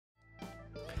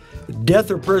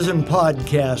Death or Prison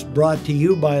podcast brought to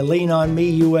you by Lean On Me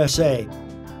USA.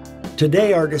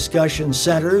 Today our discussion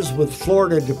centers with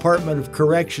Florida Department of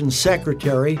Corrections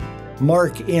Secretary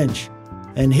Mark Inch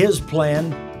and his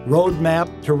plan,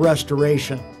 Roadmap to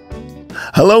Restoration.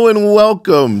 Hello and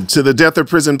welcome to the Death or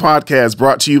Prison podcast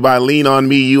brought to you by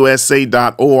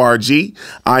leanonmeusa.org.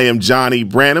 I am Johnny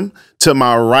Branham. To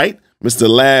my right, Mr.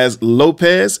 Laz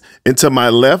Lopez, and to my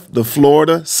left, the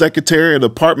Florida Secretary of the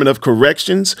Department of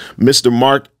Corrections, Mr.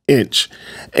 Mark Inch.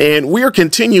 And we are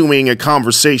continuing a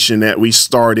conversation that we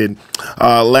started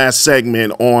last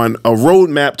segment on a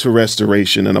roadmap to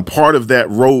restoration. And a part of that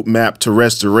roadmap to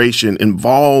restoration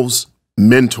involves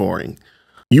mentoring.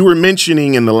 You were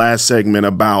mentioning in the last segment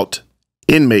about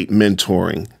inmate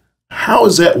mentoring. How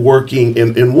is that working,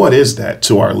 and what is that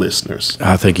to our listeners?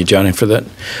 Thank you, Johnny, for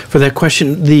that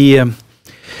question.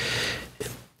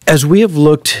 As we have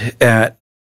looked at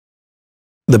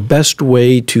the best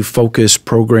way to focus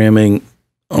programming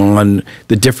on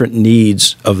the different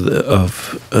needs of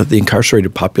the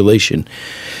incarcerated population,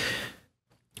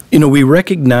 we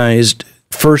recognized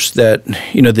first that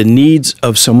the needs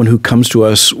of someone who comes to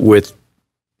us with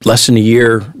less than a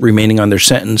year remaining on their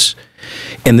sentence,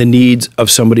 and the needs of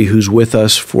somebody who's with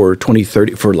us for 20,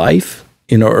 30, for life,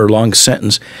 or a long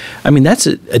sentence. I mean, that's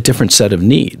a different set of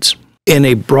needs. In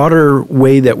a broader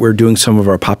way that we're doing some of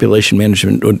our population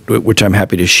management, which I'm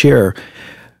happy to share,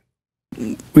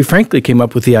 we frankly came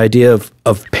up with the idea of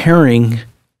pairing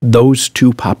those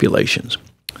two populations.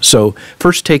 So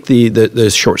first take the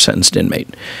short-sentenced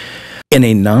inmate. In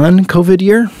a non-COVID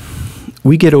year,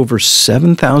 we get over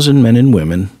 7,000 men and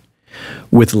women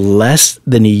with less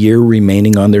than a year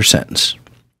remaining on their sentence.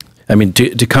 I mean,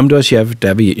 to come to us, you have to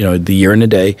have the year and a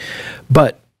day,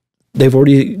 but they've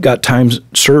already got time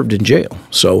served in jail.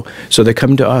 So they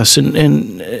come to us,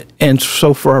 and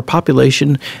so for our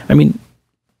population, I mean,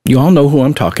 you all know who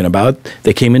I'm talking about.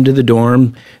 They came into the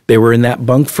dorm, they were in that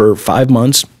bunk for 5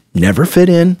 months, never fit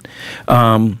in,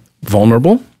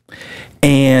 vulnerable,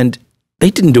 and they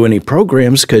didn't do any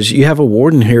programs because you have a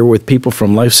warden here with people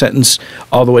from life sentence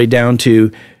all the way down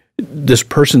to this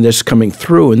person that's coming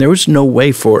through. And there was no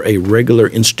way for a regular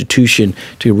institution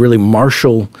to really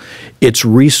marshal its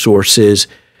resources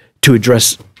to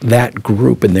address that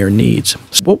group and their needs.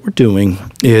 So what we're doing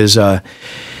is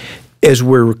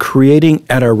we're creating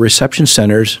at our reception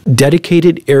centers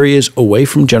dedicated areas away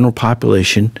from general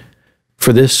population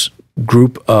for this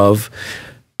group of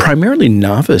primarily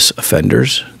novice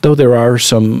offenders, though there are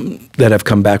some that have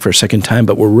come back for a second time,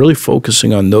 but we're really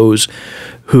focusing on those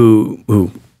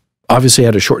who obviously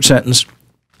had a short sentence,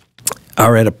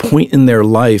 are at a point in their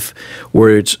life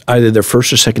where it's either their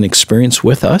first or second experience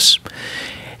with us,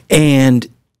 and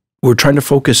we're trying to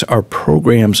focus our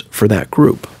programs for that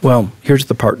group. Well, here's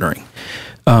the partnering.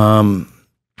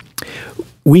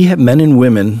 We have men and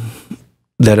women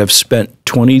that have spent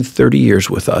 20, 30 years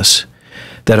with us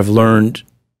that have learned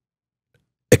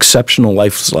exceptional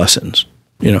life lessons.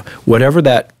 Whatever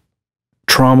that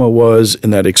trauma was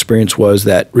and that experience was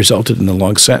that resulted in a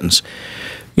long sentence,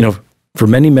 for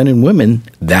many men and women,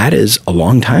 that is a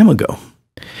long time ago.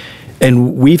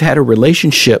 And we've had a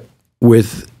relationship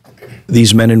with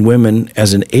these men and women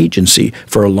as an agency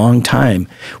for a long time.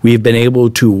 We've been able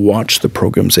to watch the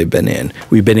programs they've been in.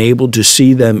 We've been able to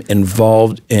see them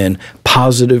involved in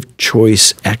positive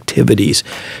choice activities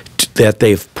that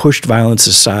they've pushed violence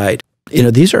aside.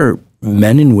 These are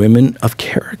men and women of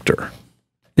character.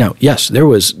 Now, yes, there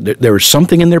was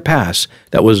something in their past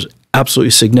that was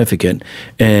absolutely significant,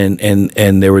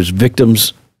 and there was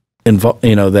victims involved,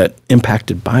 that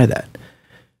impacted by that.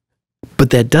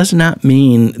 But that does not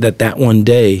mean that one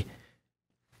day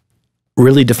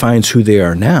really defines who they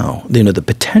are now. The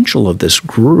potential of this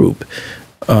group,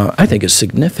 I think, is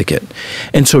significant.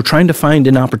 And so trying to find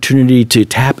an opportunity to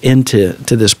tap into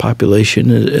this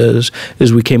population is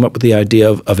we came up with the idea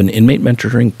of an inmate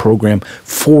mentoring program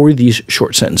for these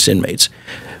short sentence inmates.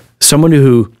 Someone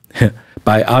who,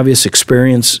 by obvious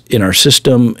experience in our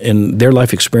system and their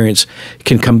life experience,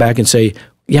 can come back and say,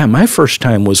 yeah, my first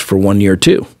time was for 1 year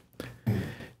too.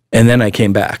 And then I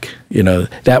came back.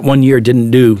 That 1 year didn't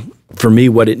do for me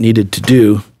what it needed to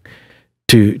do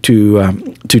to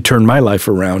turn my life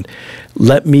around.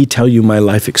 Let me tell you my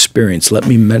life experience. Let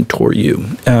me mentor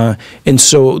you. And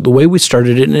so the way we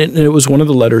started it, and it was one of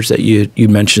the letters that you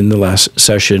mentioned in the last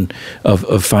session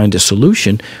of Find a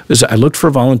Solution, was I looked for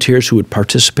volunteers who would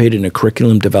participate in a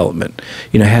curriculum development,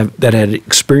 that had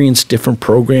experienced different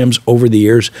programs over the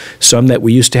years, some that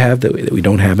we used to have that we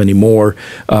don't have anymore,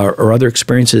 or other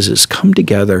experiences, has come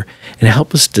together and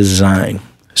help us design.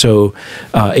 So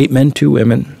 8 men, 2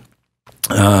 women,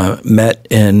 met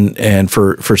and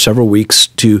for several weeks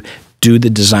to do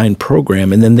the design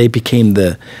program, and then they became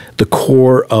the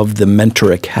core of the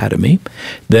Mentor Academy.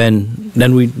 Then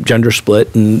we gender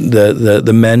split, and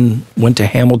the men went to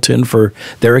Hamilton for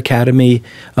their academy.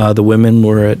 The women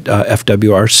were at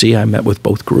FWRC. I met with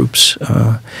both groups,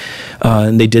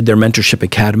 and they did their mentorship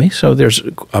academy. So there's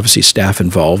obviously staff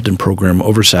involved in program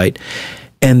oversight,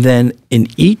 and then in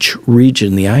each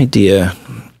region, the idea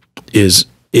is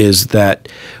that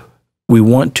we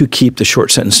want to keep the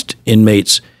short sentenced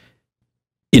inmates,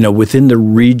 within the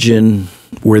region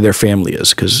where their family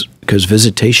is, because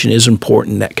visitation is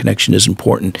important, that connection is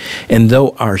important. And though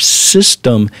our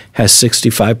system has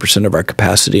 65% of our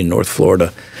capacity in North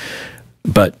Florida,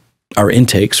 but our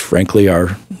intakes, frankly,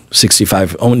 are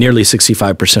nearly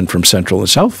 65% from Central and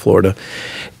South Florida,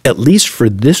 at least for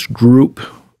this group,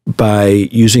 by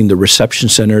using the reception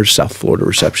centers, South Florida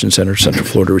Reception Center, Central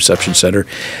Florida Reception Center,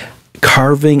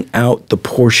 carving out the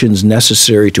portions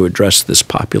necessary to address this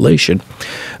population,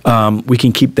 we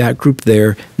can keep that group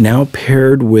there, now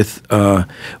paired with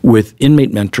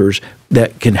inmate mentors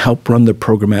that can help run the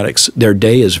programmatics. Their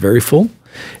day is very full,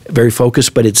 very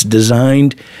focused, but it's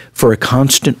designed for a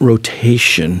constant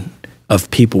rotation of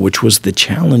people, which was the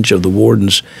challenge of the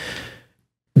wardens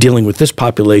dealing with this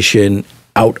population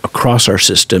out across our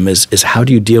system is how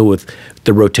do you deal with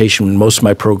the rotation? Most of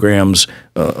my programs,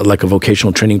 like a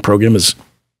vocational training program, is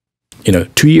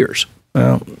 2 years.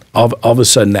 Well, all of a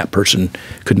sudden that person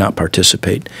could not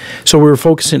participate. So we were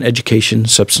focusing on education,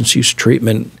 substance use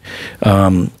treatment,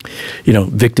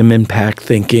 victim impact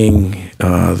thinking,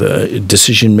 the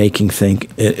decision-making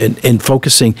and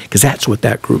focusing, because that's what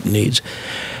that group needs.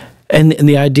 And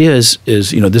the idea is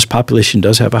this population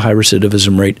does have a high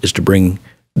recidivism rate, is to bring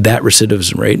that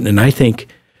recidivism rate. And I think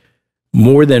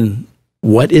more than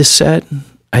what is said,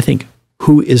 I think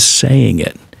who is saying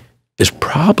it is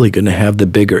probably going to have the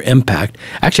bigger impact.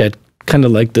 Actually, I'd kind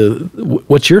of like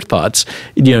what's your thoughts?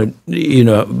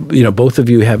 Both of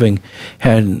you having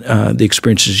had the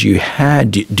experiences you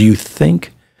had, do you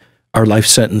think our life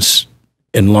sentence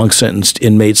and long sentenced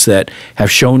inmates that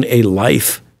have shown a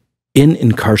life in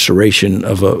incarceration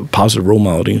of a positive role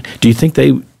modeling, do you think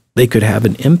they could have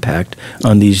an impact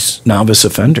on these novice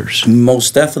offenders?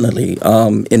 Most definitely.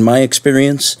 In my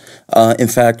experience, in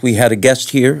fact, we had a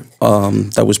guest here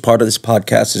that was part of this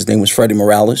podcast. His name was Freddie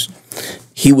Morales.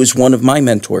 He was one of my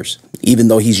mentors, even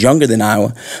though he's younger than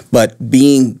I, but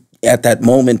being at that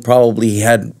moment, probably he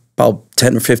had about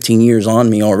 10 or 15 years on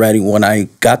me already when I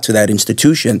got to that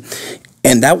institution.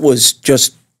 And that was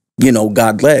just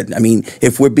God-led. I mean,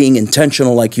 if we're being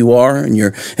intentional like you are and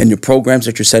your programs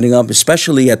that you're setting up,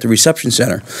 especially at the reception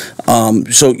center.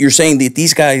 So you're saying that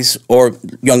these guys or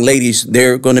young ladies,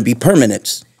 they're going to be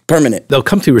permanent. They'll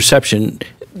come through reception.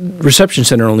 Reception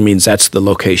center only means that's the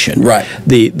location. Right.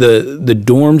 The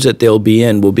dorms that they'll be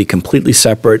in will be completely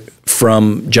separate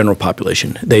from general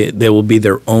population. They will be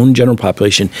their own general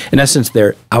population. In essence,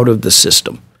 they're out of the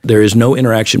system. There is no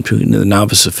interaction between the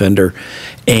novice offender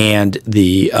and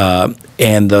the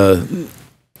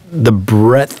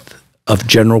breadth of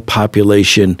general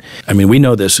population. I mean, we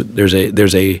know this.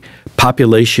 There's a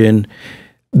population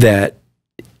that,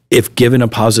 if given a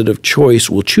positive choice,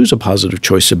 will choose a positive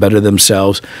choice to better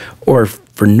themselves, or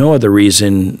for no other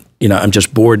reason, I'm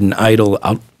just bored and idle.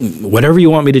 Whatever you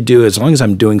want me to do, as long as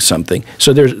I'm doing something.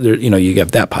 So you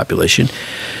have that population.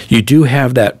 You do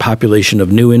have that population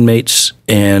of new inmates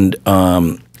and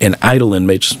idle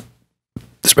inmates,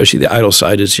 especially the idle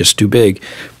side is just too big.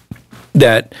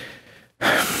 That,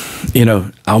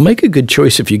 I'll make a good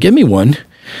choice if you give me one,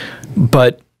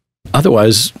 but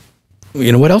otherwise,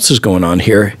 what else is going on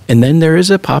here? And then there is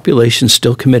a population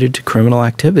still committed to criminal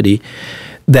activity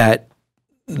that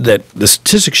the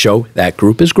statistics show that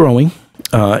group is growing.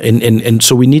 And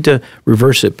so we need to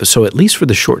reverse it. So at least for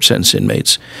the short sentence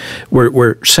inmates,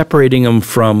 we're separating them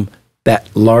from that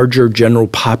larger general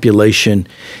population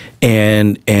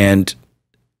and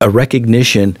a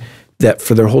recognition that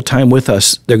for their whole time with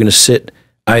us, they're going to sit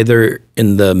either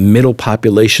in the middle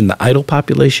population, the idle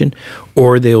population,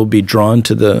 or they will be drawn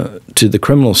to the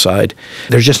criminal side.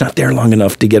 They're just not there long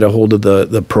enough to get a hold of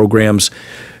the programs,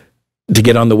 to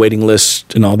get on the waiting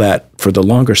list and all that for the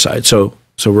longer side. So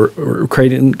we're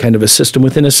creating kind of a system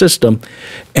within a system,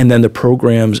 and then the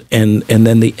programs and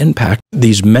then the impact.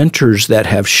 These mentors that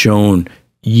have shown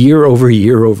year over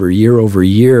year over year over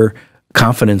year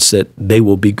confidence that they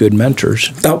will be good mentors.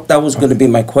 That was going to be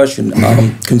my question.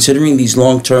 Considering these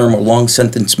long-term or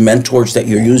long-sentence mentors that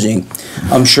you're using,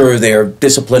 I'm sure they're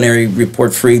disciplinary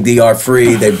report-free,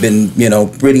 DR-free. They've been,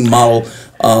 reading model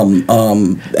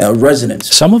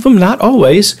residents. Some of them, not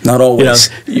always. Not always.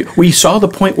 We saw the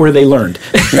point where they learned.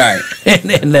 Right.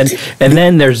 and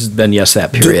then there's been, yes,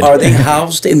 that period. Are they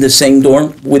housed in the same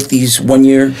dorm with these 1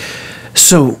 year?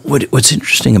 So what's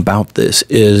interesting about this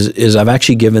is I've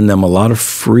actually given them a lot of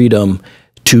freedom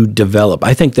to develop.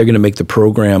 I think they're going to make the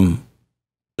program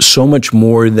so much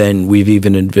more than we've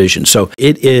even envisioned. So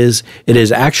it is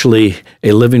actually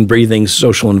a living, breathing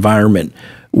social environment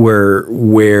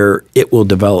where it will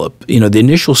develop. The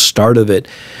initial start of it,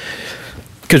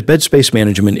 because bed space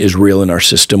management is real in our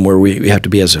system, where we have to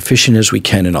be as efficient as we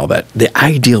can and all that. The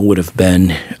ideal would have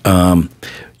been,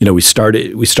 we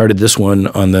started this one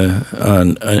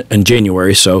in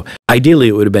January. So ideally,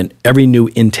 it would have been every new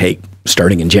intake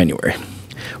starting in January.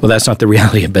 Well, that's not the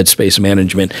reality of bed space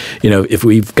management. If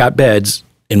we've got beds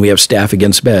and we have staff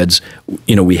against beds,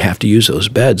 we have to use those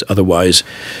beds. Otherwise,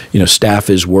 staff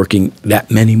is working that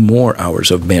many more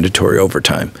hours of mandatory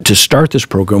overtime. To start this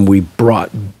program, we brought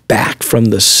back from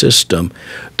the system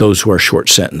those who are short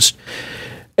sentenced.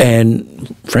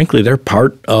 And frankly, they're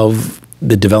part of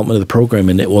the development of the program,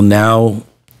 and it will now,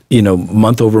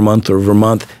 month over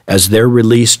month, as they're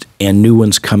released and new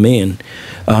ones come in,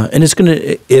 and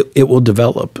it will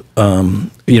develop.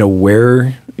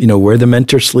 Where the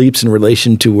mentor sleeps in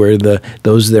relation to where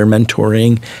those they're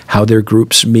mentoring, how their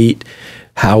groups meet,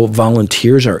 how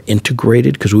volunteers are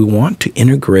integrated, because we want to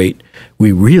integrate.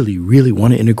 We really, really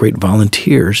want to integrate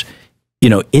volunteers,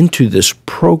 into this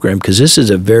program, because this is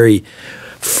a very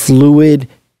fluid,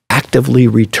 actively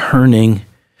returning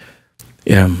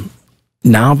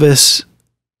novice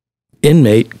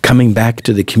inmate coming back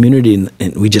to the community,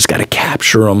 and we just got to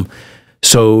capture them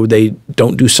so they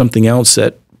don't do something else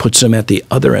that puts them at the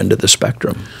other end of the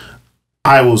spectrum.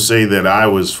 I will say that I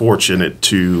was fortunate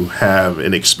to have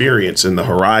an experience in the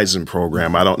Horizon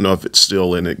program. I don't know if it's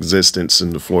still in existence in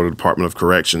the Florida Department of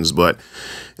Corrections, but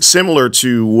similar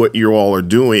to what you all are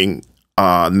doing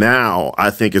now, I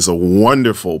think is a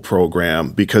wonderful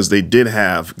program, because they did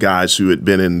have guys who had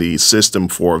been in the system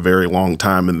for a very long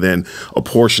time, and then a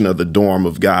portion of the dorm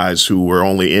of guys who were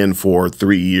only in for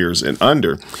 3 years and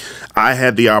under. I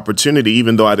had the opportunity,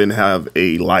 even though I didn't have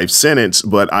a life sentence,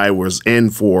 but I was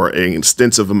in for an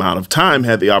extensive amount of time,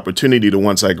 had the opportunity to,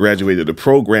 once I graduated the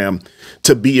program,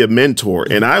 to be a mentor.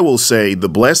 And I will say the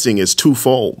blessing is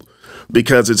twofold,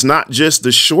 because it's not just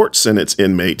the short sentence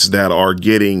inmates that are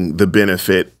getting the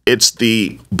benefit. It's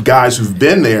the guys who've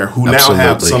been there who now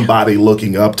have somebody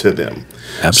looking up to them.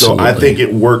 Absolutely. So I think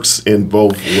it works in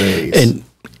both ways.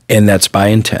 And that's by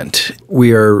intent.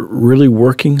 We are really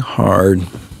working hard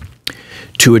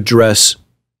to address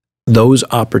those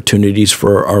opportunities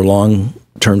for our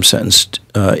long-term sentenced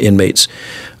inmates,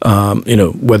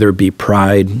 whether it be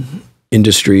pride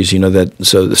industries, can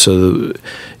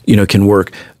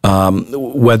work,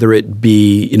 whether it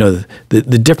be,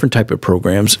 the different type of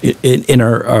programs in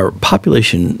our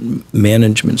population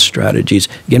management strategies.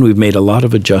 Again, we've made a lot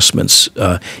of adjustments,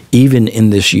 even in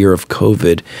this year of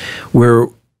COVID, where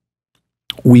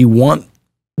we want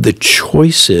the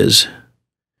choices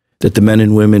that the men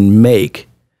and women make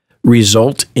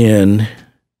result in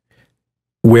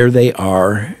where they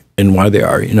are and why they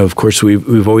are. Of course,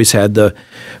 we've always had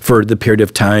for the period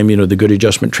of time, the good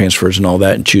adjustment transfers and all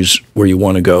that, and choose where you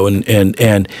want to go.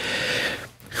 And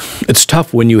it's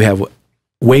tough when you have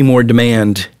way more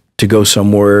demand to go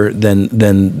somewhere than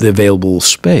the available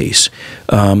space.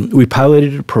 We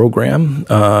piloted a program.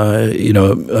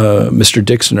 Mr.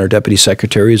 Dixon, our deputy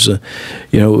secretary,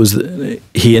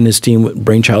 he and his team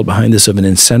brainchild behind this, of an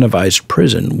incentivized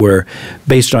prison, where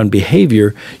based on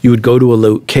behavior, you would go to a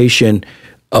location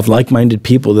of like-minded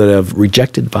people that have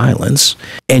rejected violence,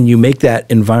 and you make that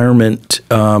environment,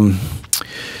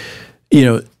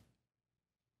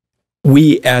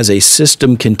 we as a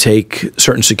system can take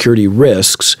certain security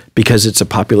risks because it's a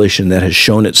population that has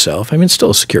shown itself. I mean, it's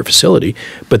still a secure facility,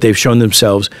 but they've shown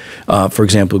themselves, for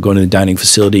example, going to the dining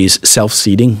facilities,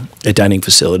 self-seating at dining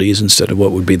facilities instead of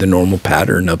what would be the normal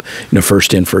pattern of,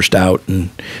 first in, first out,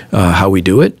 and how we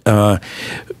do it.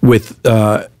 With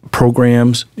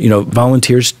programs,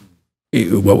 volunteers,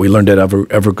 what we learned at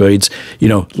Everglades,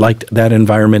 liked that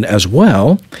environment as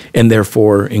well, and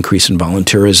therefore increase in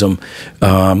volunteerism,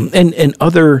 and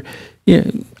other.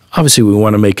 Obviously, we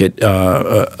want to make it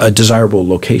a desirable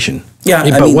location.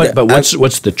 Yeah,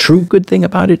 what's the true good thing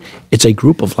about it? It's a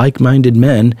group of like-minded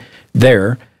men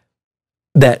there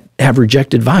that have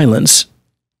rejected violence,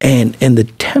 and the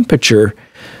temperature.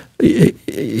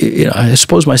 I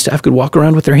suppose my staff could walk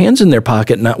around with their hands in their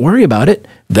pocket and not worry about it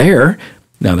there.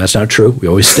 Now, that's not true. We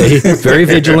always stay very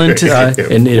vigilant.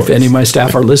 And if any of my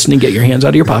staff are listening, get your hands out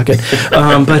of your pocket.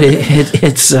 But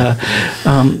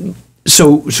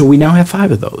so we now have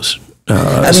 5 of those.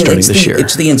 Starting this year.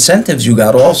 It's the incentives you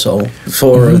got also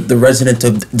for the resident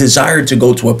to desire to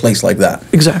go to a place like that.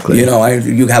 Exactly. You know,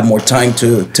 you have more time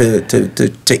to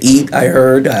eat. I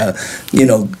heard. You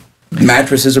know,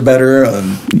 mattresses are better.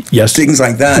 Yes. Things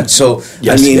like that. So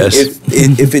yes, I mean, yes.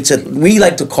 if it's we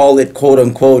like to call it quote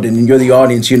unquote, and you're the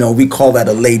audience. You know, we call that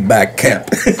a laid back camp,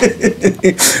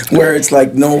 where it's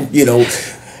like no, you know,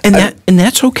 and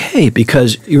that's okay,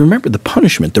 because you remember the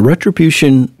punishment, the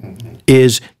retribution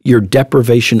is your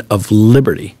deprivation of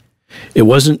liberty. It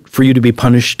wasn't for you to be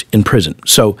punished in prison.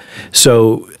 So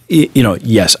you know,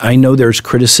 yes, I know there's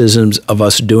criticisms of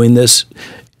us doing this.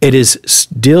 It is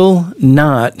still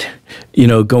not, you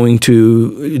know, going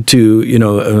to you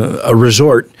know a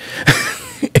resort.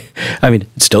 I mean,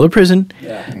 it's still a prison.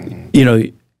 Yeah. You know,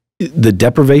 the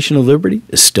deprivation of liberty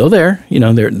is still there. You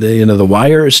know, the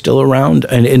wire is still around,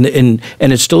 and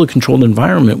it's still a controlled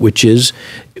environment, which is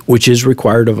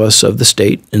required of us, of the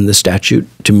state and the statute,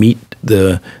 to meet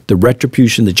the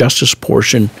retribution, the justice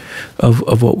portion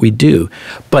of what we do.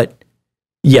 But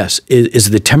yes, is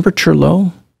the temperature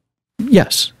low?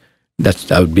 Yes, that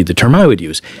would be the term I would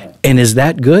use. And is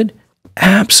that good?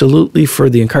 Absolutely, for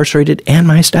the incarcerated and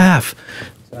my staff.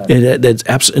 And that's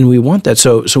absolutely, and we want that.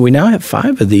 So we now have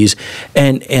 5 of these,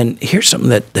 and here's something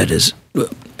that is.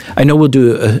 I know we'll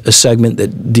do a segment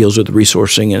that deals with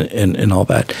resourcing and all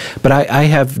that, but I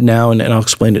have now, and I'll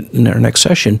explain it in our next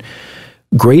session,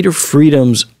 greater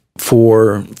freedoms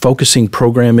for focusing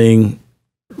programming,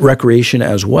 recreation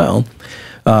as well,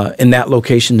 in that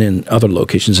location and other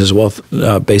locations as well,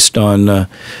 based on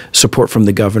support from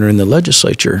the governor and the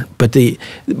legislature. But the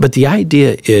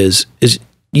idea is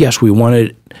yes, we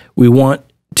want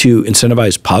to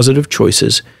incentivize positive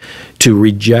choices, to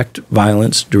reject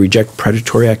violence, to reject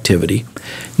predatory activity.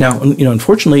 Now, you know,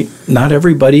 unfortunately, not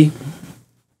everybody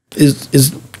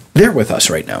is there with us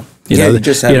right now. You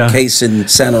just had a case in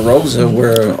Santa Rosa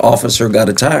where an officer got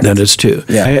attacked. That is too.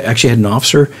 Yeah. I actually had an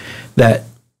officer that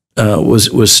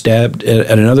was stabbed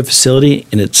at another facility,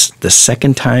 and it's the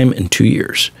second time in 2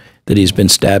 years that he's been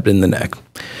stabbed in the neck.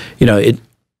 You know,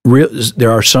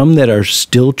 there are some that are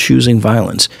still choosing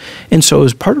violence, and so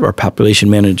as part of our population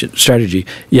management strategy,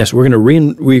 yes, we're going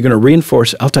to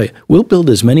reinforce. I'll tell you, we'll build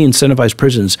as many incentivized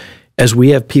prisons as we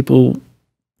have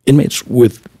inmates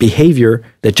with behavior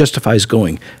that justifies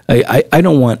going. I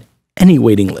don't want any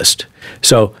waiting list.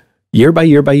 So year by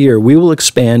year by year, we will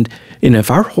expand, and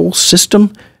if our whole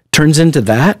system turns into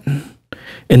that,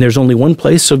 and there's only one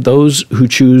place of those who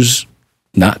choose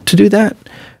not to do that,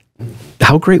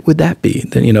 how great would that be?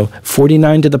 Then, you know,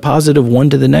 49 to the positive,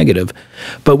 1 to the negative.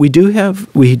 But we do have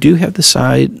the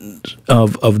side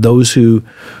of those who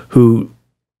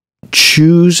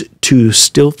choose to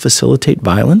still facilitate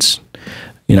violence.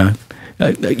 You know,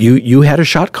 you had a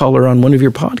shot caller on one of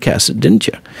your podcasts, didn't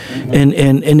you?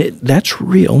 Mm-hmm. And that's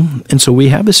real. And so we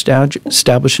have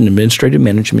established an administrative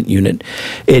management unit.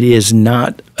 It is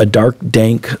not a dark,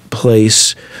 dank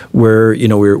place where, you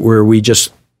know, where we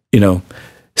just, you know,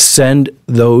 send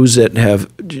those that have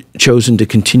chosen to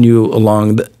continue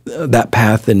along that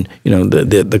path, and you know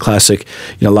the classic,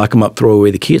 you know, lock them up, throw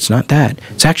away the key. It's not that.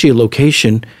 It's actually a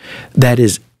location that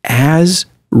is as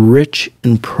rich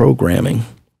in programming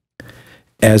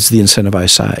as the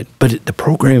incentivized side, but the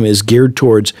program is geared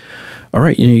towards, all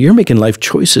right, you know, you're making life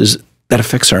choices that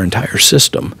affects our entire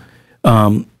system.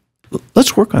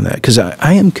 Let's work on that, because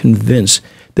I am convinced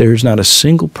there's not a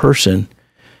single person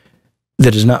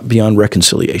that is not beyond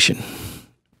reconciliation,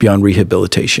 beyond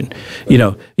rehabilitation.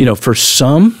 You know, for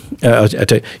some, I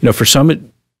tell you, you know, for some it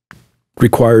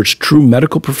requires true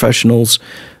medical professionals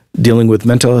dealing with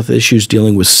mental health issues,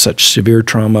 dealing with such severe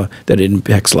trauma that it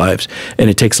impacts lives, and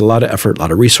it takes a lot of effort, a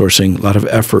lot of resourcing, a lot of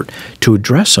effort to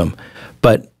address them.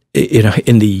 But you know,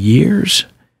 in the years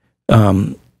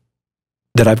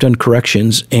that I've done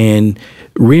corrections, and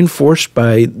reinforced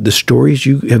by the stories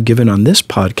you have given on this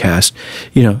podcast,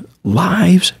 you know,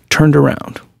 lives turned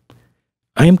around.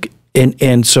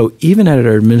 And so even at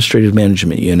our administrative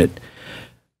management unit,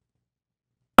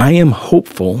 I am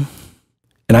hopeful,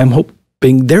 and I'm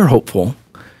hoping they're hopeful,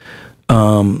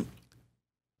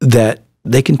 that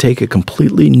they can take a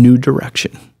completely new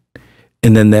direction,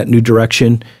 and then that new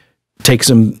direction takes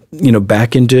them, you know,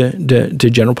 back into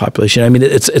general population. I mean,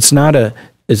 it's not a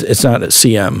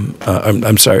CM.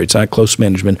 I'm sorry, it's not close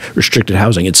management, restricted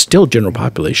housing. It's still general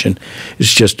population.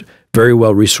 It's just very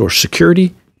well resourced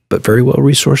security, but very well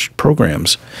resourced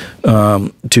programs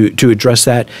to address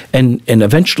that, and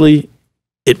eventually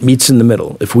it meets in the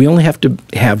middle. If we only have to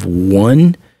have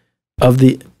one of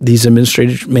these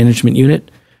administrative management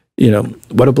unit,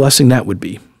 what a blessing that would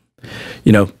be.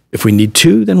 If we need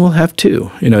two, then we'll have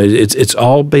two. It's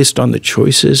all based on the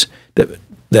choices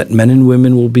that men and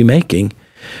women will be making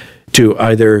to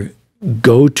either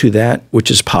go to that which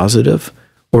is positive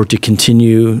or to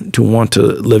continue to want to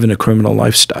live in a criminal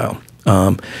lifestyle.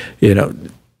 I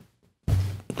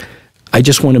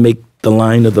just want to make the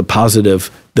line of the positive,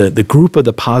 the group of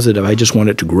the positive, I just want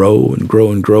it to grow and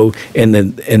grow and grow. And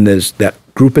there's that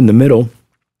group in the middle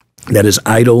that is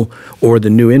idle or the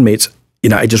new inmates.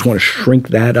 I just want to shrink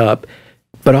that up,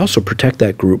 but also protect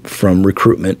that group from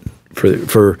recruitment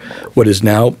for what is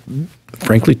now,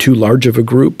 frankly, too large of a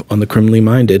group on the criminally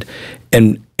minded,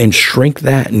 and shrink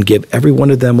that and give every one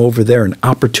of them over there an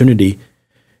opportunity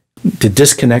to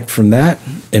disconnect from that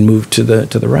and move to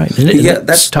the right.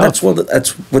 That's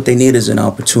what they need is an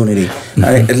opportunity.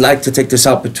 Mm-hmm. I'd like to take this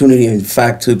opportunity, in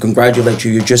fact, to congratulate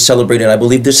you. You just celebrated, I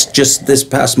believe this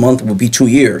past month will be 2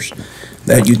 years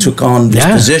that you took on this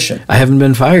position. I haven't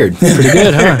been fired. Pretty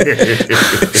good, huh?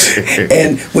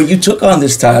 And when you took on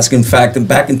this task, in fact,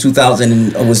 back in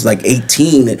 2000, I was like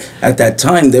 18. At that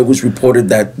time, there was reported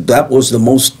that was the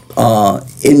most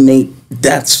inmate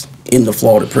deaths in the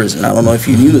Florida prison. I don't know if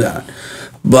you knew that.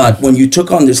 But when you took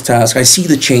on this task, I see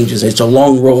the changes. It's a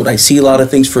long road. I see a lot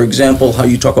of things. For example, how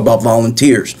you talk about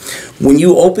volunteers. When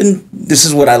you open, this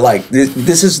is what I like.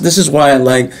 This is why I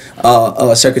like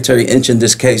Secretary Inch in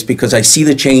this case, because I see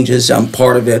the changes. I'm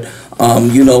part of it.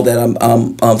 You know that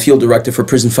I'm field director for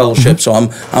prison fellowship, so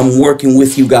I'm working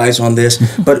with you guys on this.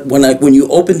 But when you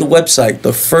open the website,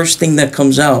 the first thing that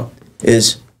comes out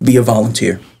is be a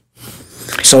volunteer.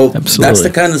 So Absolutely. That's the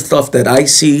kind of stuff that I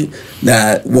see,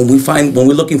 that when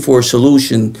we're looking for a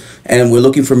solution and we're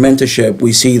looking for mentorship,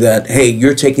 we see that, hey,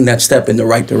 you're taking that step in the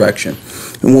right direction.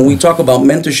 And when we talk about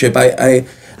mentorship,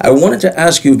 I wanted to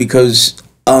ask you, because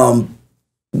I'm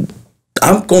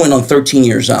going on 13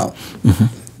 years out,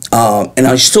 and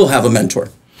I still have a mentor.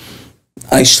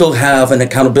 I still have an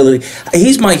accountability.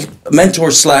 He's my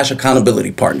mentor /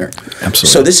 accountability partner. Absolutely.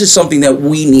 So this is something that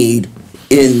we need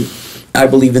I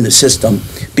believe in the system,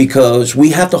 because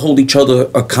we have to hold each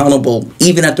other accountable,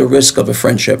 even at the risk of a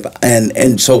friendship.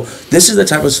 And so this is the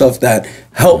type of stuff that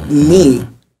helped me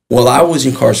while I was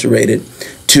incarcerated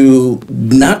to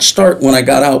not start when I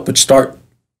got out, but start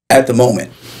at the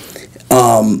moment.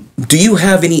 Do you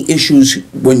have any issues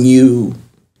when you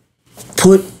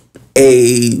put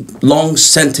a long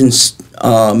sentence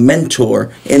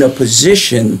mentor in a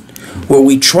position where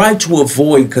we try to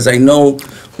avoid, because I know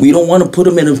we don't want to put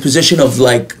them in a position of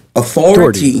like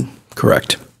authority.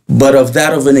 Correct. But of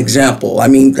an example. I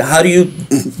mean, how do you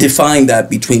define that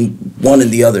between one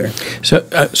and the other?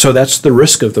 So that's the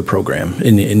risk of the program,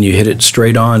 and you hit it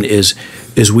straight on. Is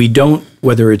we don't,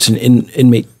 whether it's an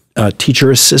inmate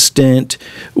teacher assistant,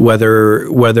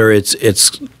 whether it's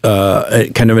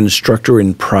kind of an instructor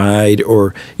in pride,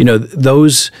 or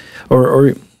those,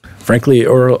 or frankly,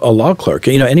 or a law clerk.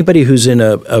 Anybody who's in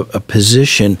a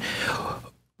position.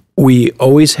 We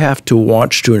always have to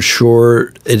watch to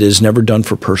ensure it is never done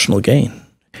for personal gain.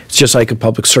 It's just like a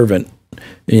public servant.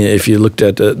 If you looked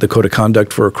at the code of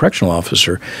conduct for a correctional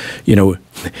officer,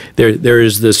 there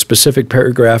is this specific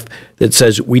paragraph that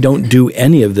says we don't do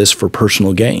any of this for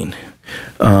personal gain.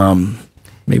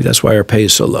 Maybe that's why our pay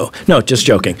is so low. No, just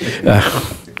joking.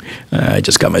 I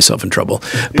just got myself in trouble.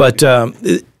 But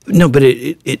no, but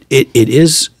it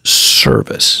is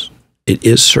service. It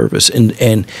is service,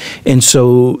 and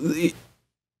so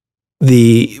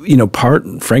the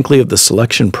part, frankly, of the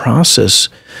selection process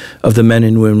of the men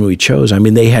and women we chose. I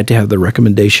mean, they had to have the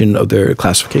recommendation of their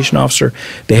classification officer.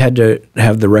 They had to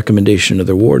have the recommendation of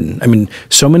their warden. I mean,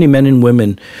 so many men and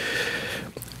women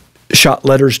shot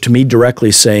letters to me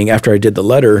directly saying, after I did the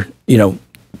letter,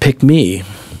 pick me.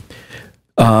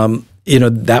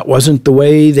 That wasn't the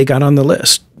way they got on the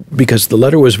list, because the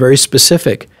letter was very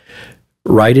specific.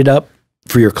 Write it up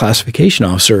for your classification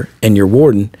officer and your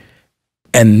warden,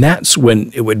 and that's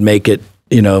when it would make it,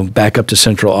 back up to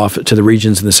central office, to the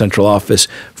regions in the central office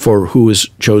for who was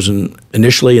chosen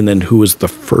initially, and then who was the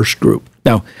first group.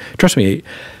 Now, trust me,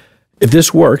 if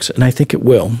this works, and I think it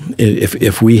will,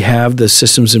 if we have the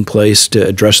systems in place to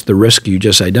address the risk you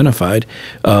just identified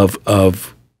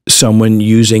of someone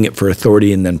using it for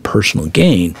authority and then personal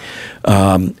gain,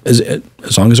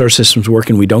 as long as our systems work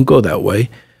and we don't go that way,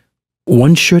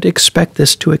 one should expect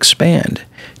this to expand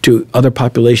to other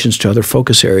populations, to other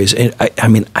focus areas. And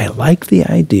I like the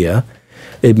idea.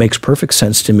 It makes perfect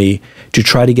sense to me to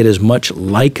try to get as much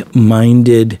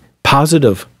like-minded,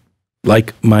 positive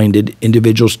like-minded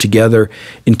individuals together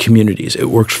in communities. It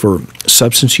works for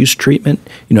substance use treatment,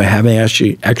 having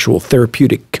actual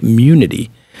therapeutic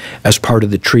community as part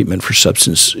of the treatment for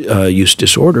substance use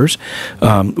disorders,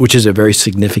 which is a very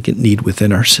significant need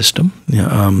within our system.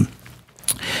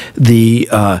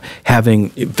 Having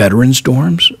veterans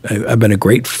dorms. I've been a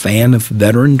great fan of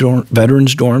veterans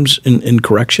dorms in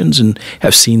corrections and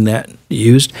have seen that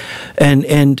used.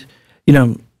 And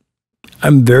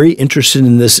I'm very interested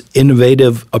in this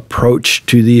innovative approach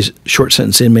to these short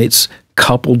sentence inmates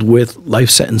coupled with life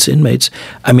sentence inmates.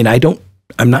 I mean,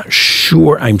 I'm not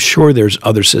sure. I'm sure there's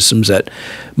other systems that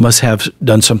must have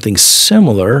done something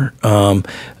similar.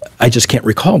 I just can't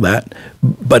recall that.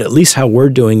 But at least how we're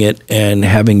doing it and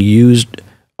having used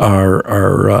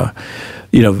our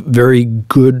very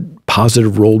good,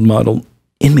 positive role model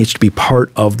inmates to be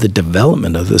part of the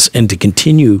development of this and to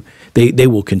continue. They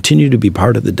will continue to be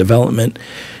part of the development.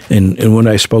 And when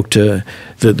I spoke to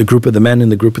the group of the men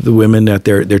and the group of the women at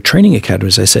their training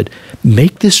academies, I said,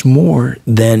 make this more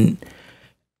than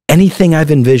anything I've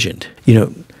envisioned.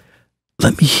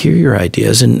 Let me hear your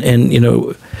ideas. And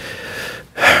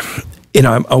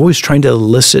I'm always trying to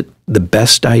elicit the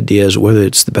best ideas, whether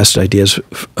it's the best ideas,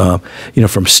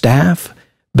 from staff,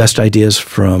 best ideas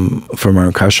from our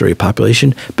incarcerated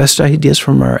population, best ideas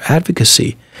from our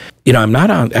advocacy. I'm not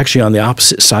actually on the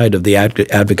opposite side of the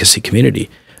advocacy community.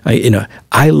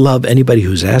 I love anybody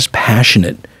who's as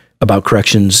passionate about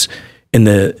corrections and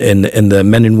the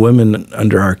men and women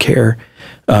under our care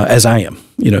as I am.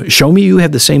 Show me you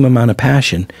have the same amount of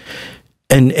passion,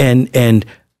 and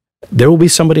there will be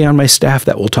somebody on my staff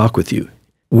that will talk with you.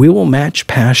 We will match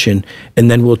passion,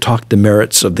 and then we'll talk the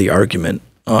merits of the argument,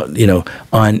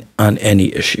 on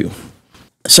any issue.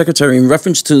 Secretary, in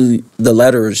reference to the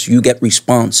letters, you get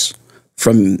response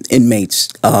from inmates.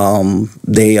 Some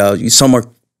are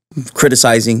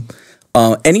criticizing.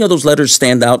 Any of those letters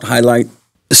stand out, highlight?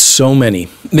 So many.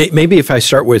 Maybe if I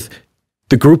start with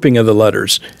the grouping of the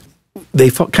letters, they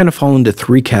kind of fall into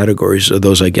three categories of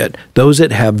those I get. Those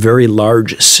that have very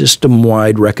large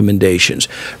system-wide recommendations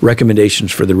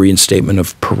for the reinstatement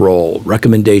of parole,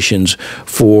 recommendations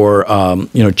for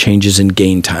changes in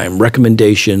gain time,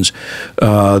 recommendations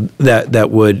that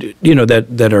would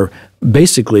that are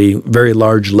basically very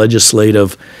large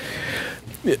legislative.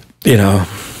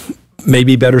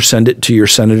 Maybe better send it to your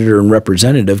senator and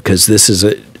representative because this is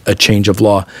a change of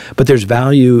law. But there's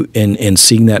value in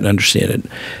seeing that and understanding it.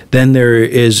 Then there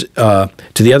is, to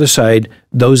the other side,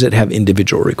 those that have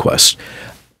individual requests.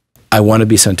 I want to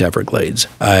be sent to Everglades.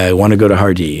 I want to go to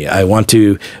Hardee. I want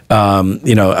to,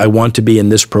 I want to be in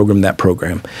this program, that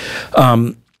program.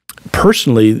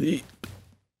 Personally,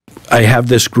 I have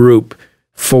this group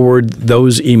forward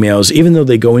those emails, even though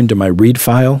they go into my read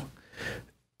file.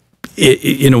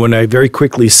 When I very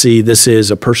quickly see this is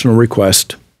a personal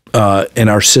request, and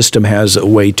our system has a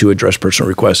way to address personal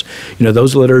requests,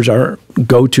 those letters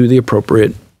go to the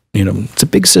appropriate. It's a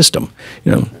big system.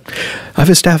 I have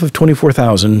a staff of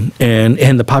 24,000,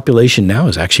 and the population now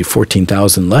is actually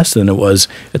 14,000 less than it was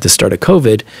at the start of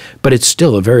COVID, but it's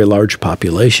still a very large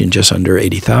population, just under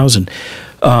 80,000.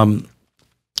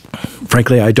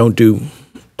 Frankly, I don't do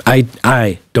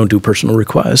personal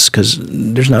requests because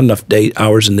there's not enough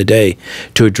hours in the day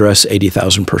to address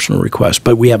 80,000 personal requests,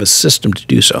 but we have a system to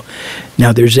do so.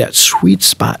 Now, there's that sweet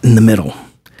spot in the middle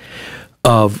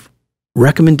of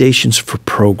recommendations for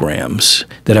programs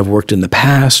that have worked in the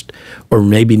past or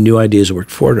maybe new ideas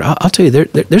worked forward. I'll tell you,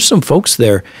 there's some folks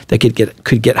there that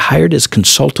could get hired as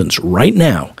consultants right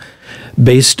now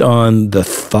based on the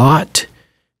thought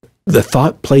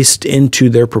placed into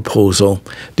their proposal,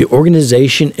 the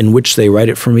organization in which they write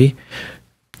it for me,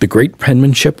 the great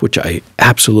penmanship, which I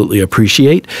absolutely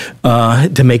appreciate,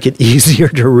 to make it easier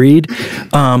to read.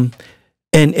 And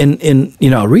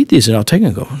I'll read these and I'll take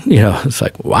and go, it's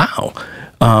like, wow.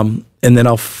 And then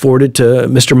I'll forward it to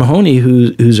Mr. Mahoney,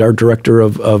 who's our director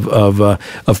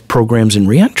of programs and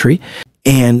reentry,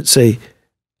 and say,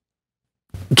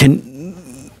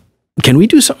 can we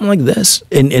do something like this?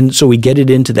 And so we get it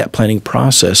into that planning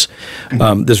process.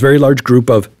 This very large group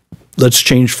of let's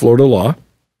change Florida law,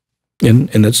 and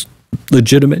that's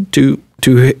legitimate to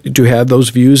have those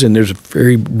views. And there's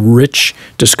very rich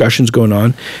discussions going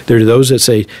on. There are those that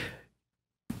say,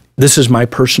 this is my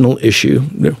personal issue.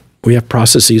 We have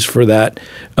processes for that.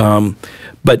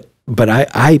 But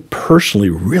I personally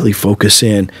really focus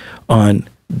in on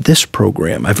this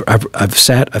program. I've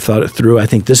thought it through. I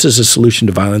think this is a solution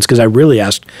to violence because I really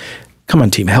asked, come on,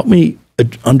 team, help me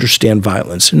understand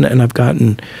violence. And I've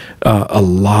gotten a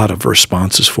lot of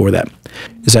responses for that.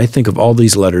 As I think of all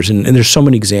these letters, and there's so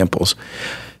many examples,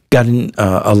 got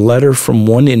a letter from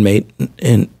one inmate,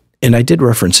 and I did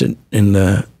reference it in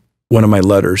one of my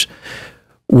letters,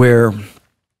 where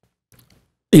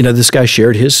this guy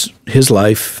shared his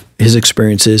life, his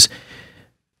experiences,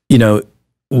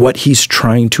 what he's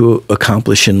trying to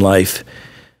accomplish in life.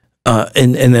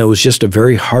 And it was just a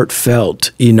very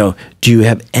heartfelt, do you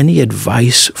have any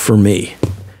advice for me?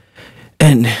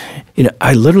 And,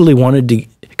 I literally wanted to,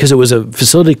 because it was a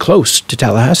facility close to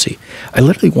Tallahassee, I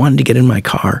literally wanted to get in my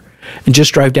car and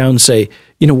just drive down and say,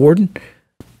 Warden,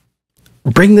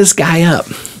 bring this guy up.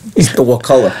 What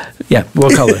color? Yeah,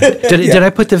 what color? Did I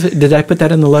put that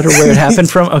in the letter where it happened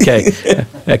from? Okay,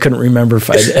 I couldn't remember if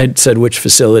I'd said which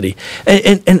facility.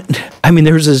 And I mean,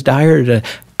 there was this dire.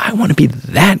 I want to be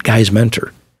that guy's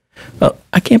mentor. Well,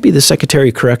 I can't be the Secretary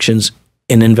of Corrections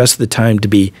and invest the time to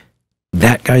be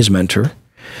that guy's mentor,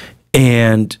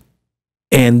 and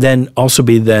then also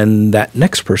be then that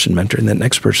next person mentor and that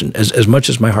next person. As much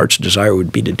as my heart's desire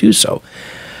would be to do so.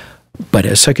 But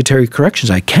as Secretary of Corrections,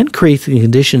 I can create the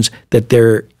conditions that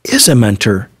there is a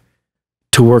mentor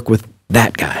to work with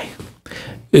that guy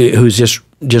who's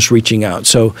just reaching out.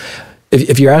 So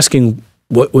if you're asking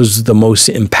what was the most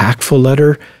impactful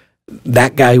letter,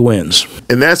 that guy wins.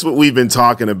 And that's what we've been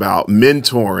talking about,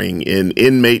 mentoring and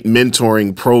inmate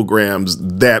mentoring programs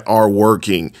that are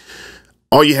working.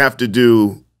 All you have to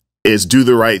do is do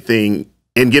the right thing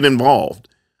and get involved.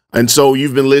 And so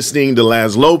you've been listening to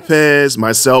Laz Lopez,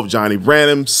 myself, Johnny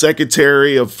Branham,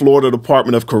 Secretary of Florida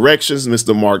Department of Corrections,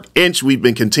 Mr. Mark Inch. We've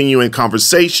been continuing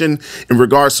conversation in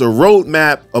regards to a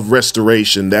roadmap of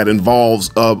restoration that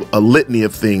involves a litany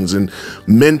of things and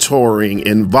mentoring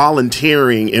and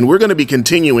volunteering. And we're going to be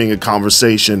continuing a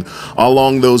conversation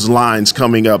along those lines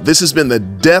coming up. This has been the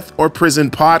Death or Prison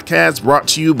podcast brought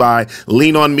to you by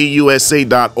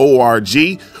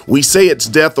leanonmeusa.org. We say it's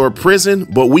death or prison,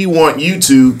 but we want you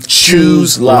to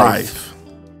choose life.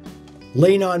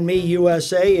 Lean on Me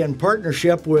USA, in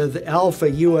partnership with Alpha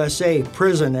USA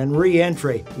Prison and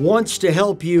Reentry, wants to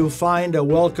help you find a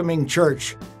welcoming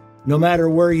church, no matter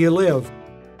where you live.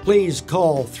 Please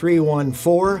call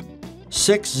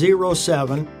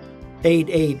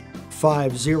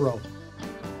 314-607-8850.